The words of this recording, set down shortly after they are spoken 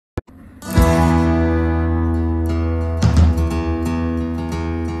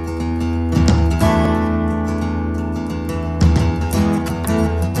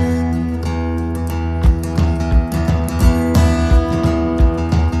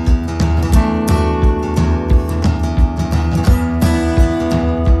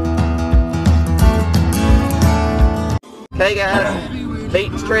Hey guys,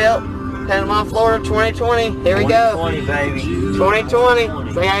 beach trip, Panama, Florida 2020. Here we go. 2020, baby.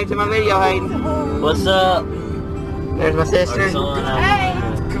 2020. Say hi to my video, Hayden. What's up? There's my sister. Hey.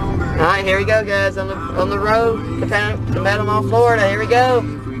 Alright, here we go, guys. On the road to Panama, Florida. Here we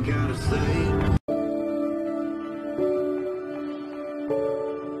go.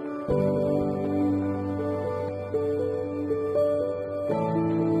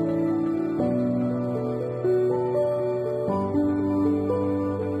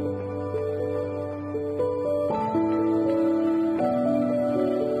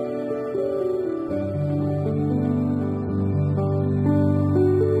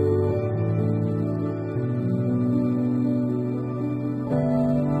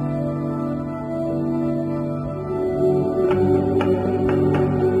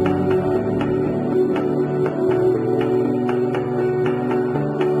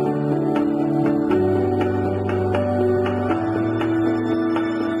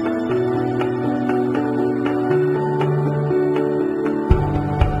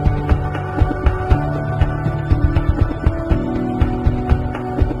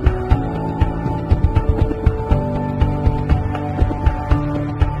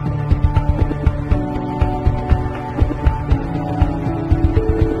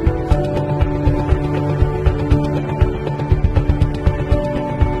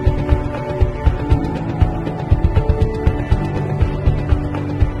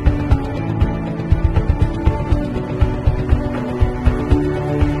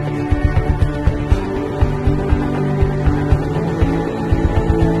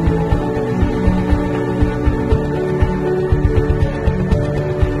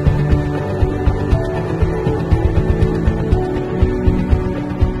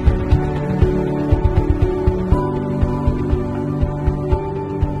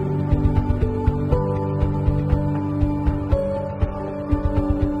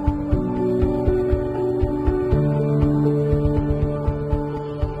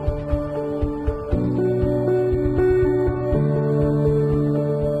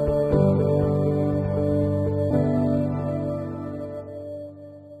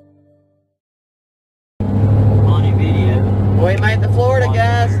 We made it to Florida,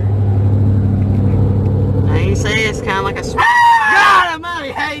 guys. Now you see it's kind of like a God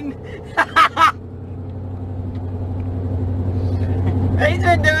almighty, Hayden! He's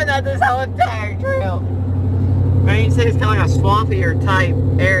been doing that this whole entire trail. But you can see it's kind of like a swampier type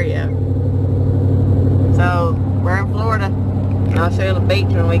area. So, we're in Florida. And I'll show you the beach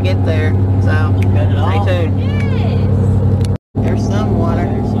when we get there. So, stay tuned. Yes. There's some water.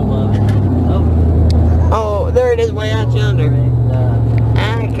 There's some of it. Oh, there it is way out yonder.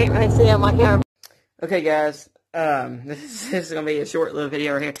 I can't really see on my camera. Okay, guys. This is going to be a short little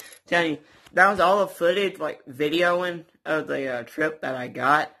video right here. Telling you, that was all the footage, like, videoing of the trip that I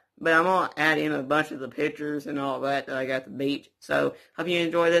got. But I'm going to add in a bunch of the pictures and all that I got at the beach. So, hope you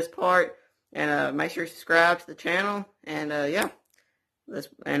enjoy this part. And make sure you subscribe to the channel. And, yeah.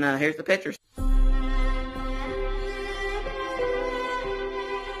 Here's the pictures.